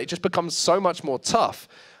back, but it just becomes so much more tough.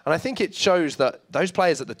 And I think it shows that those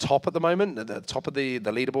players at the top at the moment, at the top of the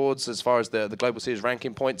leaderboards as far as the Global Series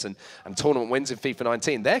ranking points and tournament wins in FIFA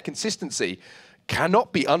 19, their consistency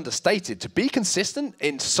cannot be understated. To be consistent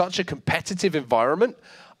in such a competitive environment,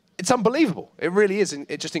 it's unbelievable. It really is.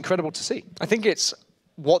 It's just incredible to see. I think it's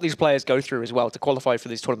what these players go through as well to qualify for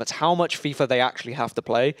these tournaments, how much FIFA they actually have to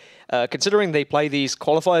play. Considering they play these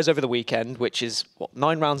qualifiers over the weekend, which is, what,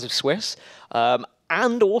 9 rounds of Swiss,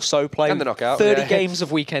 and also play 30 games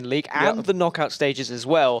of Weekend League and the knockout stages as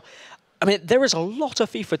well. I mean, there is a lot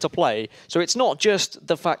of FIFA to play, so it's not just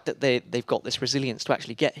the fact that they've got this resilience to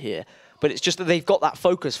actually get here, but it's just that they've got that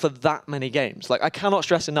focus for that many games. Like, I cannot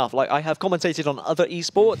stress enough, like, I have commentated on other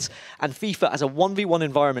esports, and FIFA as a 1v1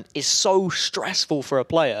 environment is so stressful for a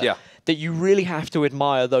player that you really have to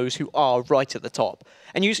admire those who are right at the top.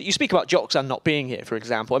 And you speak about Joxan not being here, for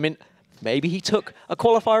example. I mean, maybe he took a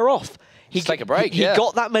qualifier off. take a break. He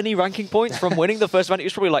got that many ranking points from winning the first event. He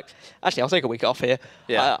was probably like, actually, I'll take a week off here.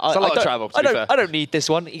 Yeah, it's a lot of travel, to be fair. I don't need this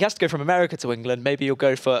one. He has to go from America to England. Maybe he'll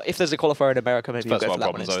go for, if there's a qualifier in America, maybe he'll go for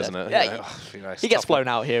that one instead. Isn't it? Yeah, he gets flown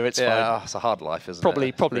out here. It's fine. It's a hard life, isn't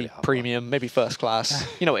it? Probably really premium, maybe first class.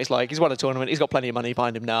 You know what it's like. He's won a tournament. He's got plenty of money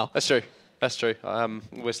behind him now. That's true. That's true.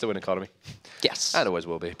 We're still in economy. Yes. And always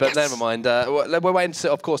will be. But never mind. We're waiting,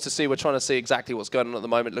 of course, to see. We're trying to see exactly what's going on at the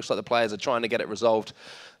moment. It looks like the players are trying to get it resolved.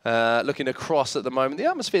 Looking across at the moment, the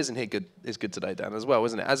atmosphere's in here is good today, Dan, as well,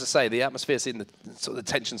 isn't it? As I say, the atmosphere's in the sort of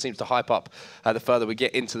the tension seems to hype up the further we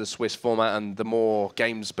get into the Swiss format and the more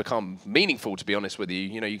games become meaningful, to be honest with you.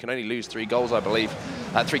 You know, you can only lose 3 goals, I believe.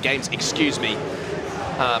 3 games, excuse me,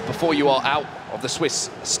 before you are out of the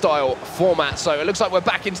Swiss-style format. So it looks like we're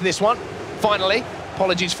back into this one. Finally,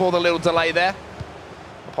 apologies for the little delay there.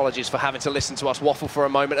 Apologies for having to listen to us waffle for a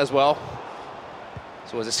moment as well.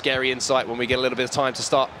 It's always a scary insight when we get a little bit of time to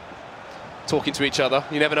start talking to each other.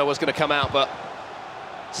 You never know what's going to come out, but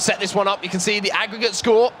to set this one up, you can see the aggregate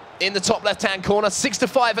score in the top left-hand corner,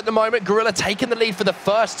 6-5 at the moment. Gorilla taking the lead for the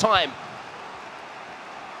first time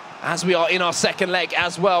as we are in our second leg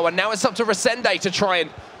as well. And now it's up to Resende to try and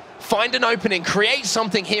find an opening, create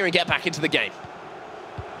something here and get back into the game.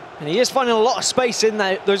 And he is finding a lot of space in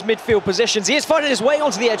those midfield positions. He is finding his way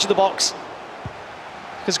onto the edge of the box.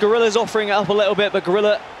 Because Gorilla's offering it up a little bit, but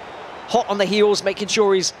Gorilla hot on the heels, making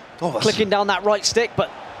sure he's clicking down that right stick.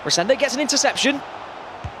 But Resende gets an interception.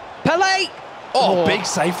 Pele! Oh, big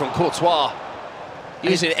save from Courtois.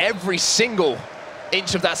 Using every single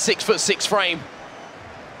inch of that 6'6" frame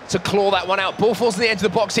to claw that one out. Ball falls in the edge of the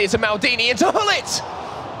box here to Maldini, into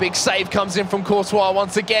Hullet! Big save comes in from Courtois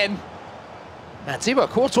once again. And Thibaut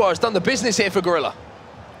Courtois has done the business here for Gorilla.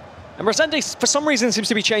 And Resende, for some reason, seems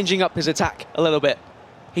to be changing up his attack a little bit.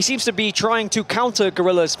 He seems to be trying to counter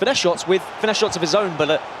Gorilla's finesse shots with finesse shots of his own,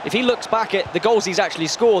 but if he looks back at the goals he's actually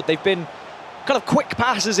scored, they've been kind of quick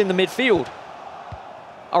passes in the midfield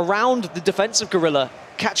around the defence of Gorilla,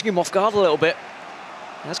 catching him off guard a little bit.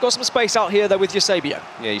 And has got some space out here, though, with Eusebio.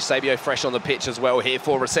 Yeah, Eusebio fresh on the pitch as well here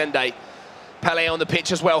for Resende. Pele on the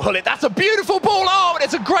pitch as well. Hullet, that's a beautiful ball. Oh, and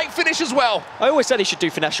it's a great finish as well. I always said he should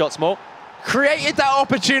do finesse shots more. Created that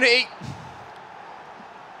opportunity.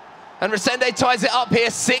 And Resende ties it up here,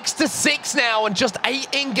 6-6 now, and just 8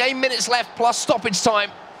 in-game minutes left, plus stoppage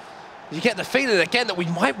time. You get the feeling again that we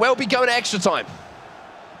might well be going to extra time.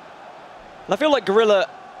 I feel like Gorilla,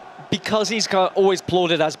 because he's always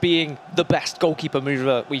applauded as being the best goalkeeper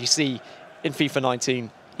mover we see in FIFA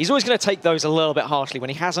 19, he's always going to take those a little bit harshly when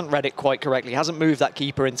he hasn't read it quite correctly, hasn't moved that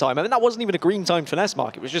keeper in time. I mean, that wasn't even a green time finesse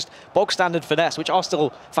mark. It was just bog standard finesse, which are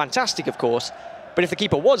still fantastic, of course. But if the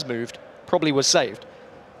keeper was moved, probably was saved.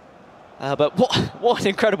 But what an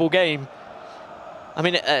incredible game. I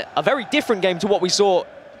mean, a very different game to what we saw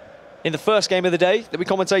in the first game of the day that we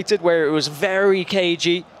commentated, where it was very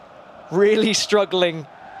cagey, really struggling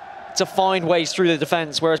to find ways through the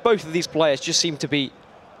defence, whereas both of these players just seem to be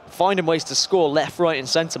finding ways to score left, right and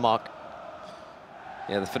centre, Mark.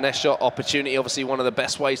 Yeah, the finesse shot opportunity, obviously one of the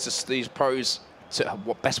best ways for these pros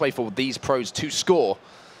to score.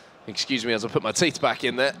 Excuse me as I put my teeth back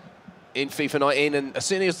in there in FIFA 19, and as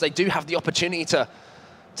soon as they do have the opportunity to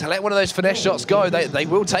let one of those finesse shots go, they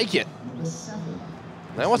will take it.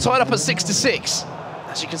 Now we're tied up at 6-6.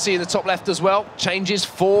 As you can see in the top left as well, changes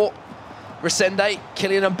for Resende,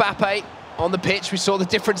 Kylian Mbappe on the pitch. We saw the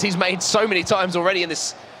difference he's made so many times already in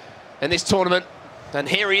this tournament. And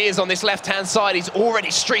here he is on this left-hand side. He's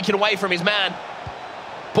already streaking away from his man.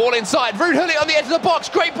 Ball inside. Ruud Hullet on the edge of the box.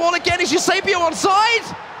 Great ball again. Is Eusebio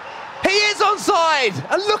onside? He is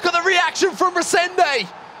onside. And look at the reaction from Resende.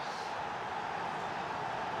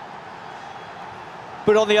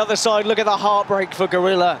 But on the other side, look at the heartbreak for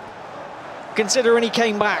Gorilla. Considering he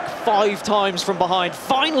came back 5 times from behind,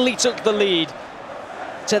 finally took the lead,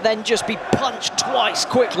 to then just be punched twice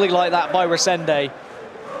quickly like that by Resende.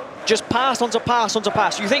 Just pass onto pass onto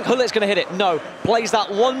pass. You think Hullet's going to hit it? No. Plays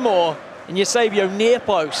that one more, and Eusebio near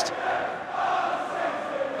post.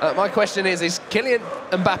 My question is Kylian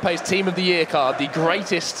Mbappe's Team of the Year card the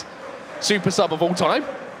greatest super sub of all time?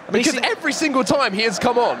 Because every single time he has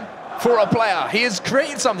come on for a player, he has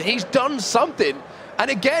created something, he's done something. And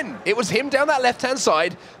again, it was him down that left-hand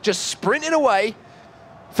side, just sprinting away,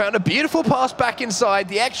 found a beautiful pass back inside,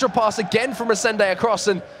 the extra pass again from Resende across,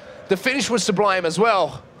 and the finish was sublime as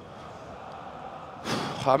well.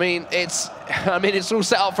 I mean, it's all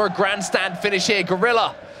set up for a grandstand finish here.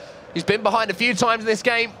 Gorilla, he's been behind a few times in this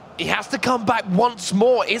game. He has to come back once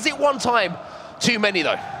more. Is it one time too many,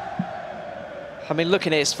 though? I mean,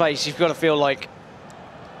 looking at his face, you've got to feel like,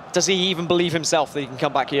 does he even believe himself that he can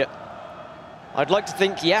come back here? I'd like to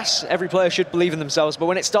think, yes, every player should believe in themselves, but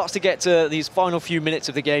when it starts to get to these final few minutes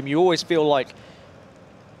of the game, you always feel like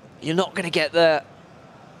you're not going to get there.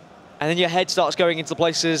 And then your head starts going into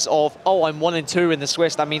places of, oh, I'm 1-2 in the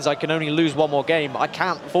Swiss. That means I can only lose one more game. I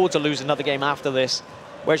can't afford to lose another game after this.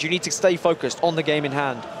 Whereas you need to stay focused on the game in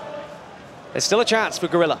hand. There's still a chance for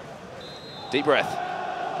Gorilla. Deep breath.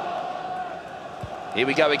 Here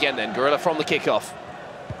we go again then. Gorilla from the kickoff.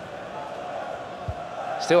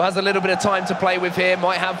 Still has a little bit of time to play with here.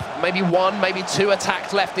 Might have maybe 1, maybe 2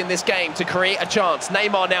 attacks left in this game to create a chance.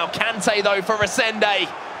 Neymar now. Kante, though, for Resende.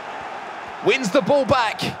 Wins the ball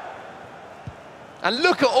back. And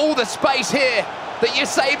look at all the space here that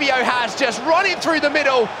Eusebio has, just running through the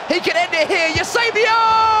middle. He can end it here.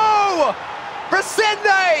 Eusebio!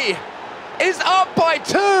 Resende is up by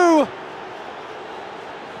 2.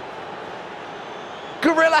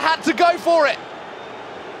 Gorilla had to go for it.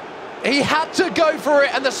 He had to go for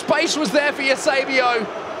it, and the space was there for Eusebio,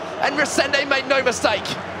 and Resende made no mistake.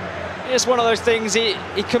 It's one of those things, he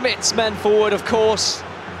commits men forward, of course.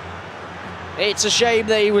 It's a shame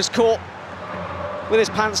that he was caught with his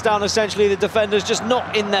pants down, essentially. The defenders just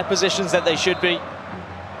not in their positions that they should be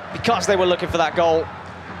because they were looking for that goal.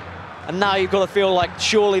 And now you've got to feel like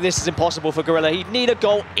surely this is impossible for Gorilla. He'd need a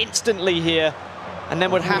goal instantly here, and then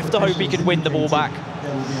would have to hope he could win the ball back.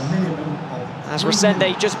 As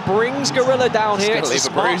Resende just brings Gorilla down here. It's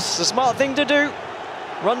a smart thing to do.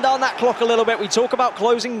 Run down that clock a little bit. We talk about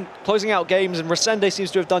closing out games, and Resende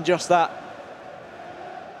seems to have done just that.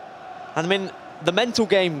 And I mean, the mental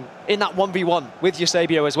game in that 1v1 with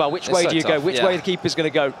Eusebio as well. Which way do you go? Which way the keeper's going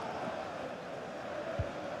to go?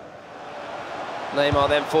 Neymar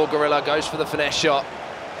then for Gorilla, goes for the finesse shot.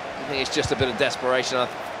 I think it's just a bit of desperation. I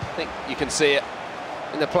think you can see it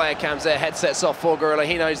in the player cams there. Headsets off for Gorilla.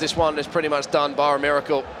 He knows this one is pretty much done, bar a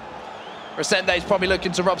miracle. Resende's probably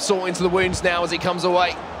looking to rub salt into the wounds now as he comes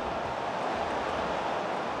away.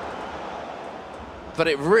 But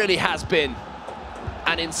it really has been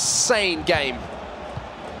an insane game.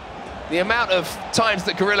 The amount of times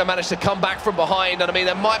that Gorilla managed to come back from behind, and I mean,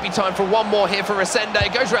 there might be time for one more here for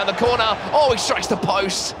Resende. Goes around the corner. Oh, he strikes the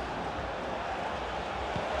post.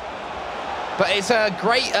 But it's a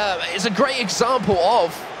great example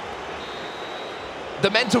of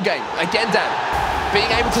the mental game. Again, Dan,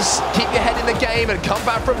 being able to keep your head in the game and come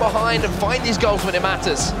back from behind and find these goals when it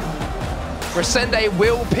matters. Resende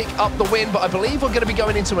will pick up the win, but I believe we're going to be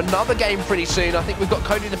going into another game pretty soon. I think we've got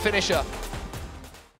Cody the finisher